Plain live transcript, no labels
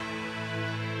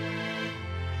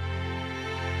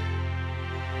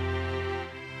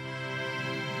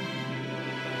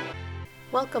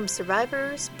Welcome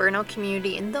survivors, burnout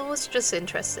community, and those just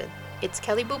interested. It's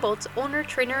Kelly Buboltz, owner,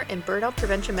 trainer, and burnout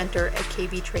prevention mentor at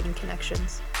KV Training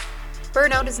Connections.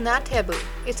 Burnout is not taboo.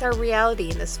 It's our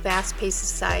reality in this fast-paced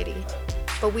society.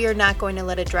 But we are not going to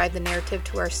let it drive the narrative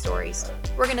to our stories.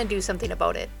 We're going to do something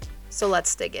about it. So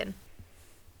let's dig in.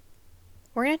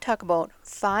 We're going to talk about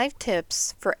 5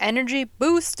 tips for energy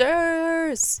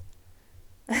boosters.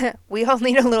 We all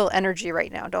need a little energy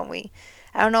right now, don't we?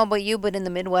 I don't know about you, but in the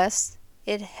Midwest,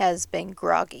 it has been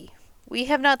groggy. We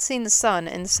have not seen the sun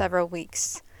in several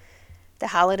weeks. The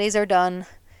holidays are done,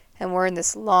 and we're in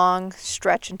this long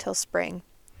stretch until spring.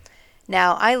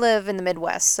 Now, I live in the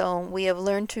Midwest, so we have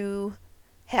learned to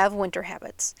have winter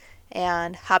habits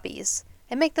and hobbies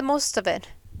and make the most of it.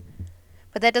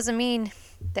 But that doesn't mean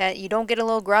that you don't get a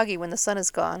little groggy when the sun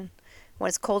is gone, when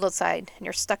it's cold outside and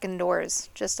you're stuck indoors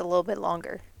just a little bit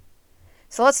longer.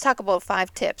 So let's talk about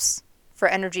 5 tips for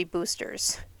energy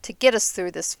boosters to get us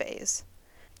through this phase.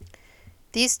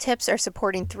 These tips are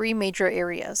supporting 3 major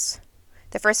areas.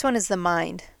 The first one is the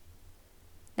mind.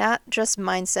 Not just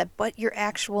mindset, but your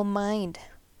actual mind.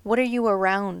 What are you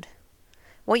around?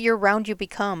 What you're around you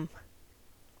become.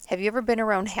 Have you ever been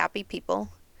around happy people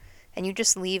and you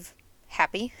just leave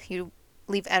happy? You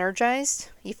leave energized?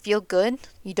 You feel good?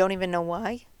 You don't even know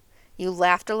why? You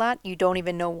laughed a lot? You don't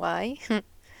even know why?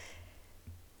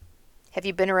 Have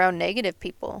you been around negative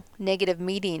people, negative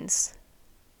meetings,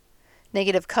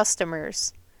 negative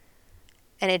customers,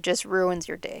 and it just ruins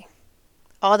your day?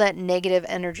 All that negative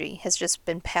energy has just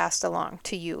been passed along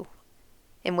to you,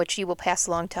 in which you will pass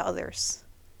along to others.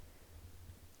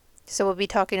 So we'll be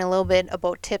talking a little bit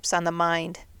about tips on the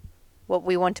mind, what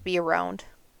we want to be around,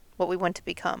 what we want to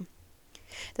become.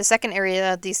 The second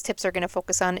area these tips are going to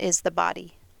focus on is the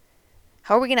body.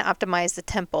 How are we going to optimize the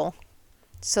temple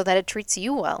so that it treats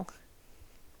you well?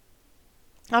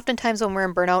 Oftentimes when we're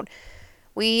in burnout,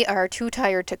 we are too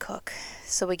tired to cook,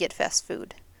 so we get fast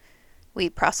food. We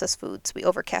eat processed foods, we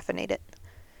over-caffeinate it,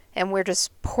 and we're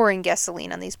just pouring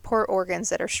gasoline on these poor organs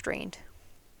that are strained.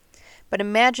 But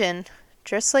imagine,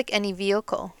 just like any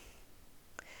vehicle,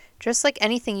 just like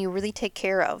anything you really take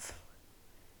care of,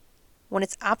 when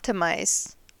it's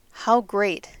optimized, how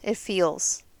great it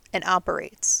feels and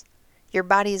operates. Your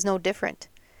body is no different.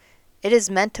 It is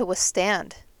meant to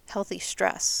withstand healthy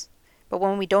stress. But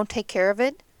when we don't take care of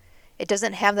it, it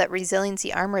doesn't have that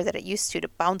resiliency armor that it used to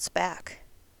bounce back.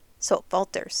 So it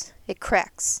falters, it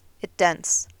cracks, it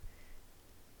dents.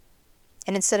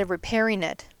 And instead of repairing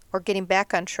it, or getting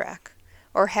back on track,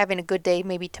 or having a good day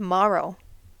maybe tomorrow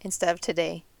instead of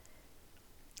today,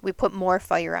 we put more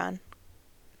fire on.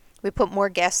 We put more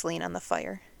gasoline on the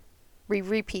fire. We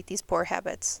repeat these poor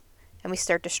habits, and we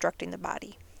start destructing the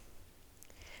body.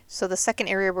 So the second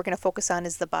area we're going to focus on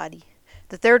is the body.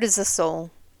 The third is the soul.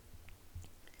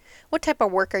 What type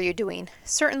of work are you doing?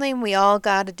 Certainly we all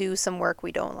got to do some work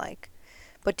we don't like.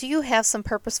 But do you have some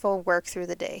purposeful work through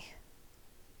the day?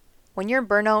 When you're in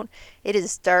burnout, it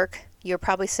is dark. You're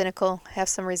probably cynical, have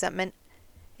some resentment.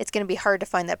 It's going to be hard to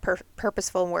find that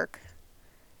purposeful work.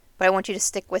 But I want you to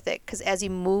stick with it, because as you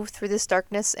move through this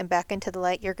darkness and back into the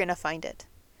light, you're going to find it.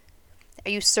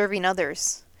 Are you serving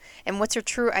others? And what's your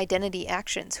true identity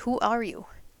actions? Who are you?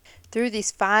 Through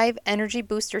these 5 energy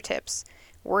booster tips,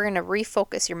 we're going to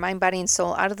refocus your mind, body, and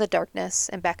soul out of the darkness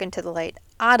and back into the light,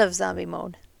 out of zombie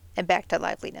mode, and back to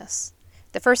liveliness.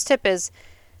 The first tip is,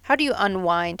 how do you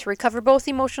unwind to recover both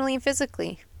emotionally and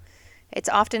physically? It's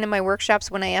often in my workshops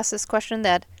when I ask this question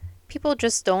that people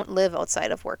just don't live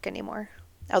outside of work anymore.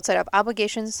 Outside of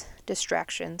obligations,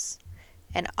 distractions,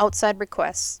 and outside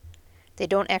requests, they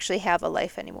don't actually have a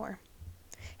life anymore.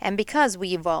 And because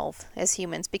we evolve as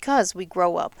humans, because we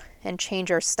grow up and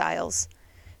change our styles,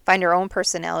 find our own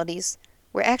personalities,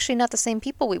 we're actually not the same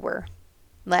people we were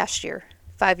last year,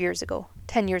 5 years ago,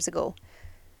 10 years ago.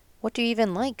 What do you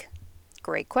even like?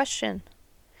 Great question.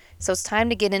 So it's time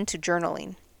to get into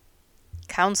journaling,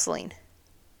 counseling,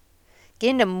 get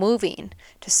into moving,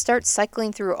 to start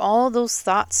cycling through all those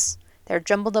thoughts that are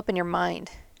jumbled up in your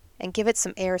mind and give it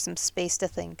some air, some space to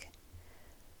think.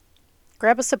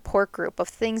 Grab a support group of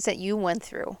things that you went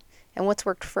through and what's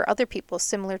worked for other people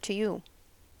similar to you.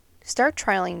 Start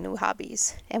trialing new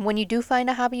hobbies, and when you do find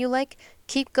a hobby you like,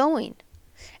 keep going.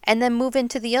 And then move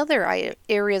into the other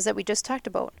areas that we just talked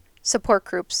about. Support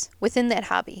groups within that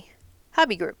hobby.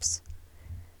 Hobby groups.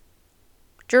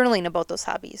 Journaling about those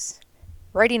hobbies.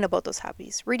 Writing about those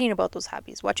hobbies. Reading about those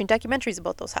hobbies. Watching documentaries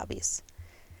about those hobbies.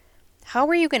 How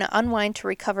are you going to unwind to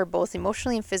recover both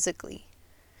emotionally and physically?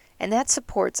 And that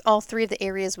supports all 3 of the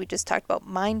areas we just talked about,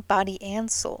 mind, body,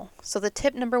 and soul. So the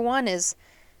tip number 1 is,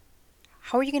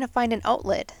 how are you going to find an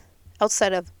outlet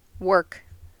outside of work,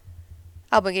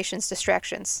 obligations,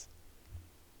 distractions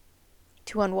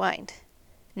to unwind.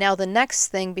 Now, the next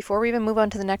thing, before we even move on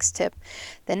to the next tip,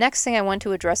 the next thing I want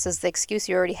to address is the excuse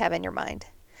you already have in your mind.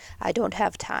 I don't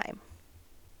have time.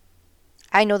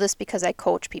 I know this because I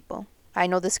coach people. I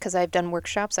know this because I've done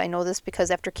workshops. I know this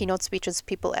because after keynote speeches,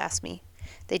 people ask me.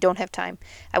 They don't have time.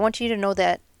 I want you to know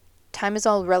that time is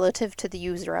all relative to the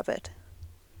user of it.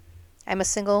 I'm a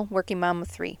single working mom of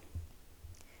 3.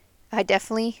 I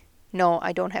definitely know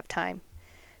I don't have time.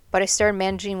 But I started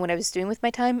managing what I was doing with my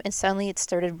time, and suddenly it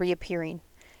started reappearing,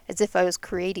 as if I was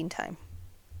creating time.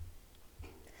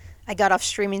 I got off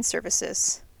streaming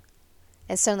services,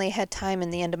 and suddenly I had time in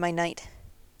the end of my night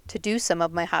to do some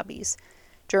of my hobbies,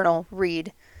 journal,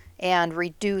 read, and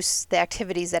reduce the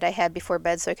activities that I had before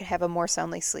bed so I could have a more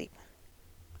soundly sleep.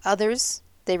 Others,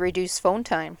 they reduce phone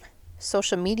time,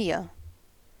 social media.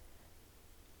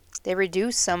 They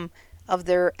reduce some of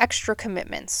their extra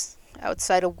commitments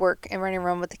outside of work and running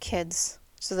around with the kids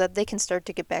so that they can start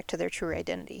to get back to their true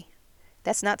identity.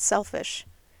 That's not selfish.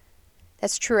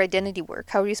 That's true identity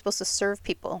work. How are you supposed to serve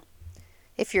people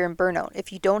if you're in burnout,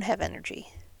 if you don't have energy?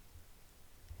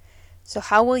 So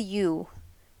how will you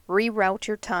reroute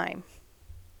your time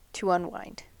to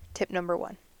unwind? Tip number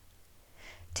 1.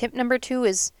 Tip number 2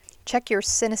 is check your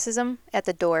cynicism at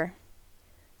the door.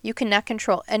 You cannot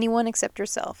control anyone except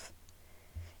yourself.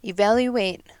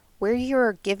 Evaluate where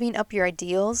you're giving up your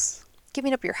ideals,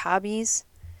 giving up your hobbies,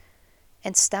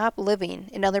 and stop living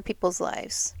in other people's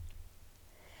lives.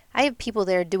 I have people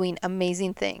that are doing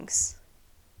amazing things.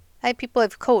 I have people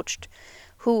I've coached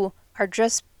who are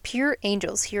just pure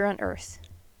angels here on earth,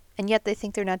 and yet they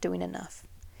think they're not doing enough.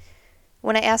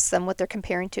 When I ask them what they're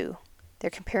comparing to, they're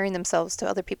comparing themselves to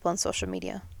other people on social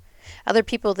media, other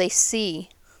people they see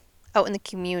out in the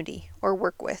community or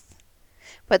work with.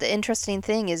 But the interesting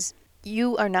thing is,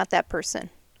 you are not that person,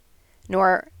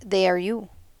 nor they are you.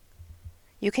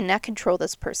 You cannot control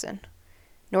this person,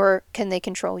 nor can they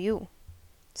control you.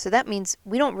 So that means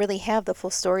we don't really have the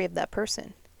full story of that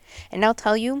person. And I'll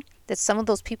tell you that some of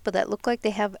those people that look like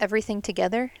they have everything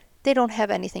together, they don't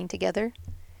have anything together.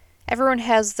 Everyone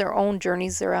has their own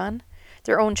journeys they're on,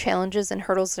 their own challenges and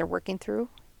hurdles they're working through.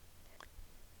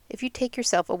 If you take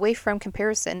yourself away from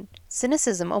comparison,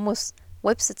 cynicism almost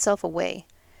wipes itself away.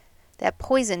 That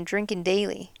poison drinking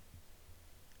daily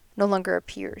no longer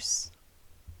appears.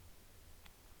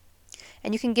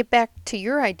 And you can get back to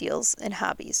your ideals and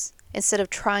hobbies instead of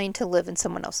trying to live in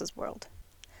someone else's world.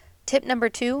 Tip number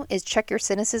 2 is check your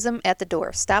cynicism at the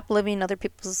door. Stop living in other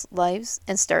people's lives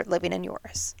and start living in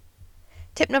yours.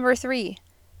 Tip number 3,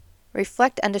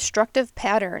 reflect on destructive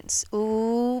patterns.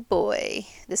 Ooh boy,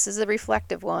 this is a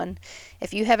reflective one.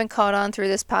 If you haven't caught on through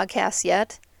this podcast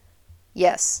yet,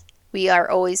 yes, we are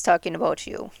always talking about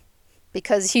you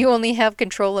because you only have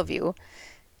control of you.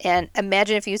 And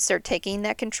imagine if you start taking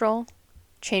that control,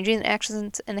 changing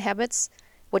actions and habits,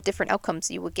 what different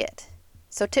outcomes you would get.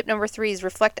 So tip number 3 is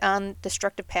reflect on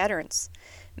destructive patterns.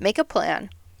 Make a plan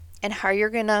and how you're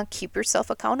going to keep yourself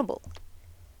accountable.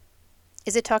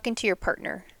 Is it talking to your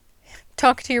partner?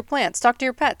 Talk to your plants. Talk to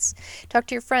your pets. Talk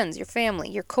to your friends, your family,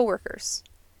 your coworkers.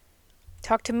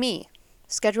 Talk to me.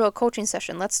 Schedule a coaching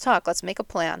session. Let's talk. Let's make a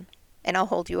plan. And I'll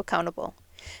hold you accountable.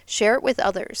 Share it with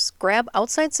others. Grab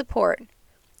outside support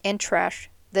and trash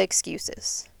the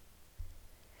excuses.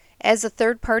 As a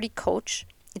third-party coach,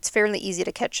 it's fairly easy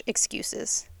to catch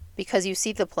excuses because you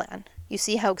see the plan. You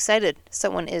see how excited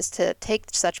someone is to take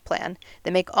such plan.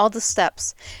 They make all the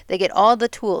steps. They get all the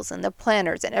tools and the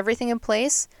planners and everything in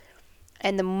place.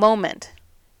 And the moment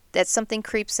that something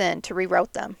creeps in to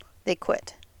reroute them, they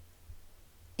quit.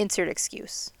 Insert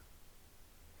excuse.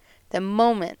 The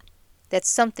moment that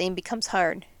something becomes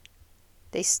hard,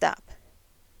 they stop.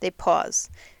 They pause.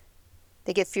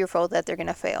 They get fearful that they're going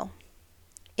to fail.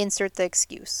 Insert the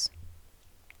excuse.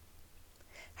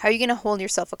 How are you going to hold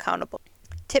yourself accountable?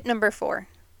 Tip number 4.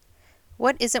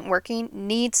 What isn't working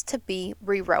needs to be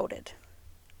rerouted.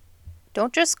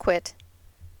 Don't just quit.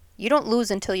 You don't lose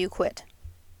until you quit.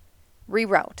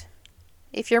 Reroute.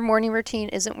 If your morning routine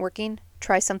isn't working,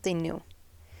 try something new.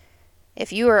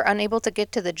 If you are unable to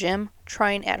get to the gym,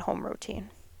 try an at-home routine.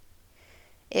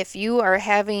 If you are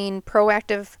having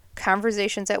proactive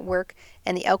conversations at work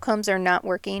and the outcomes are not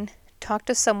working, talk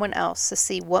to someone else to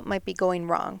see what might be going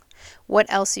wrong, what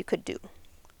else you could do.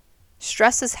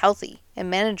 Stress is healthy and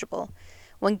manageable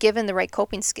when given the right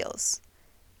coping skills.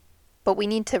 But we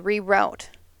need to reroute.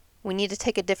 We need to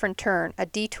take a different turn, a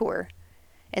detour,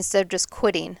 instead of just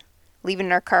quitting,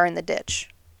 leaving our car in the ditch.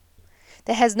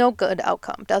 That has no good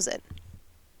outcome, does it?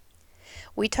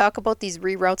 We talk about these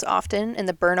reroutes often in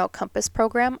the Burnout Compass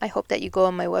program. I hope that you go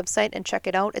on my website and check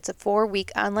it out. It's a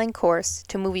 4-week online course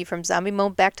to move you from zombie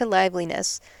mode back to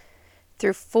liveliness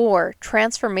through 4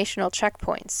 transformational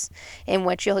checkpoints in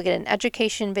which you'll get an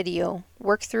education video,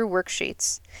 work through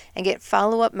worksheets, and get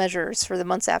follow-up measures for the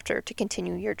months after to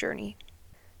continue your journey.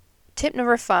 Tip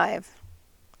number 5.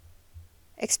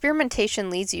 Experimentation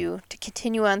leads you to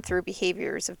continue on through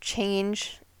behaviors of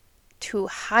change to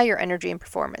higher energy and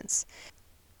performance.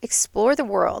 Explore the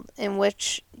world in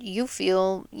which you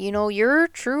feel, your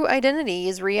true identity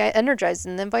is re-energized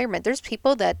in the environment. There's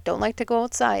people that don't like to go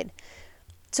outside.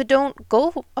 So don't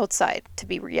go outside to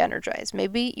be re-energized.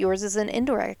 Maybe yours is an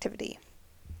indoor activity.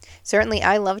 Certainly,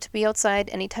 I love to be outside.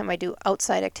 Anytime I do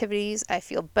outside activities, I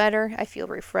feel better. I feel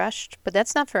refreshed. But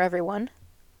that's not for everyone.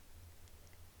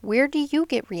 Where do you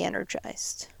get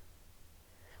re-energized?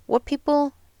 What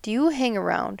people do you hang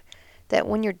around that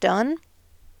when you're done,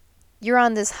 you're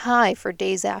on this high for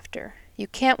days after? You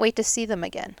can't wait to see them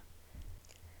again.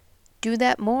 Do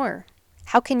that more.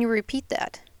 How can you repeat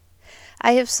that?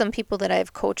 I have some people that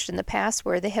I've coached in the past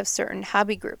where they have certain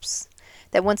hobby groups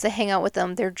that once they hang out with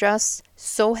them, they're just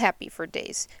so happy for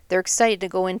days. They're excited to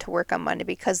go into work on Monday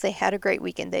because they had a great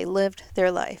weekend. They lived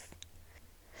their life.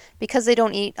 Because they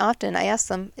don't eat often, I ask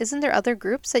them, isn't there other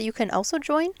groups that you can also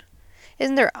join?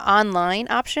 Isn't there online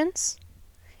options?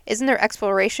 Isn't there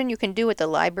exploration you can do at the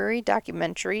library,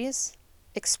 documentaries,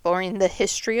 exploring the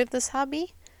history of this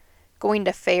hobby, going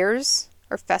to fairs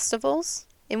or festivals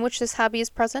in which this hobby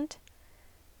is present?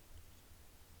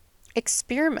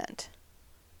 Experiment.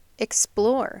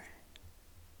 Explore.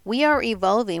 We are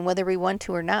evolving whether we want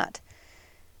to or not.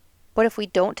 But if we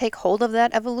don't take hold of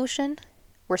that evolution,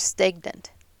 we're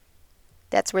stagnant.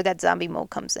 That's where that zombie mode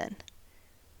comes in.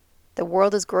 The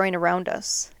world is growing around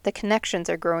us. The connections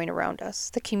are growing around us.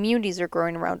 The communities are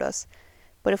growing around us.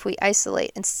 But if we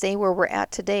isolate and stay where we're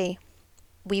at today,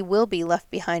 we will be left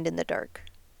behind in the dark.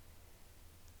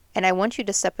 And I want you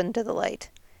to step into the light,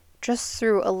 just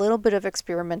through a little bit of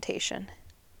experimentation.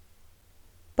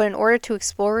 But in order to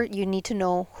explore, you need to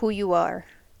know who you are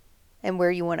and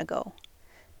where you want to go.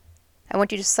 I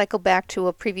want you to cycle back to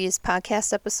a previous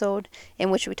podcast episode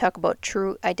in which we talk about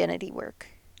true identity work.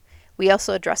 We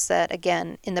also address that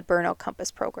again in the Burnout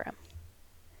Compass program.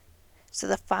 So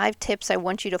the 5 tips I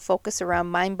want you to focus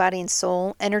around mind, body, and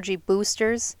soul, energy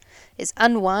boosters, is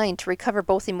unwind to recover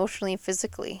both emotionally and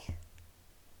physically.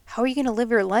 How are you going to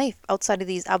live your life outside of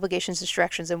these obligations,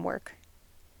 distractions, and work?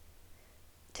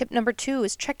 Tip number 2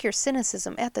 is check your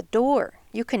cynicism at the door.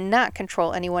 You cannot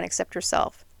control anyone except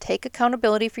yourself. Take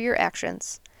accountability for your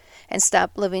actions and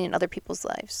stop living in other people's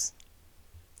lives.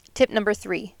 Tip number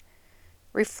 3,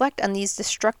 reflect on these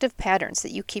destructive patterns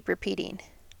that you keep repeating.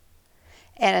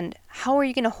 And how are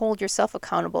you going to hold yourself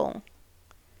accountable?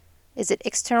 Is it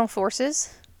external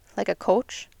forces, like a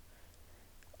coach?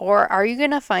 Or are you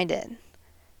going to find it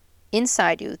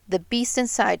inside you, the beast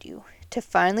inside you, to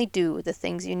finally do the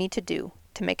things you need to do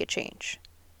to make a change?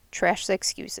 Trash the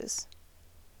excuses.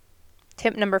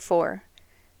 Tip number 4,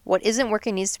 what isn't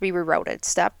working needs to be rerouted.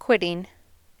 Stop quitting.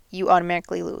 You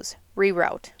automatically lose.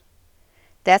 Reroute.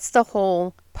 That's the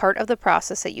whole part of the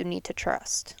process that you need to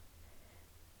trust.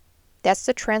 That's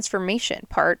the transformation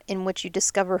part in which you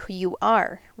discover who you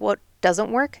are. What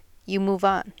doesn't work, you move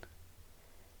on.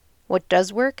 What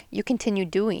does work, you continue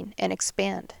doing and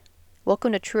expand.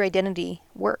 Welcome to True Identity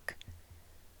Work.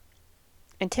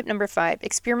 And tip number 5,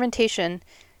 experimentation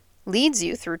leads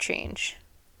you through change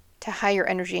to higher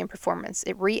energy and performance.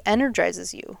 It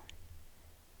re-energizes you.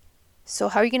 So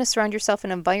how are you going to surround yourself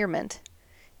in an environment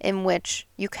in which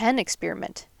you can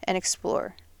experiment and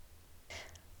explore?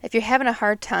 If you're having a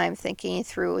hard time thinking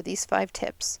through these 5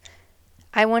 tips,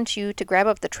 I want you to grab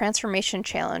up the Transformation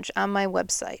Challenge on my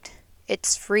website.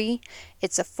 It's free.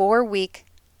 It's a 4-week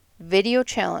video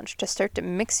challenge to start to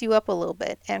mix you up a little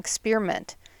bit and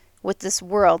experiment with this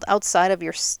world outside of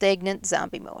your stagnant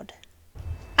zombie mode.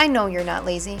 I know you're not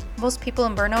lazy. Most people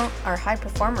in burnout are high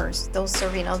performers, those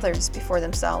serving others before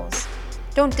themselves.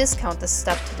 Don't discount this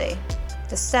step today,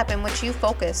 the step in which you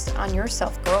focus on your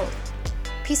self-growth.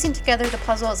 Piecing together the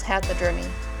puzzle is half the journey.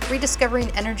 Rediscovering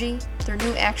energy through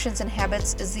new actions and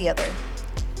habits is the other.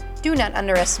 Do not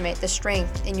underestimate the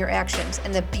strength in your actions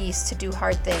and the beast to do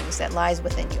hard things that lies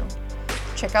within you.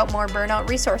 Check out more burnout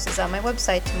resources on my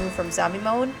website to move from zombie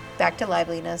mode back to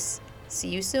liveliness. See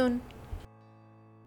you soon.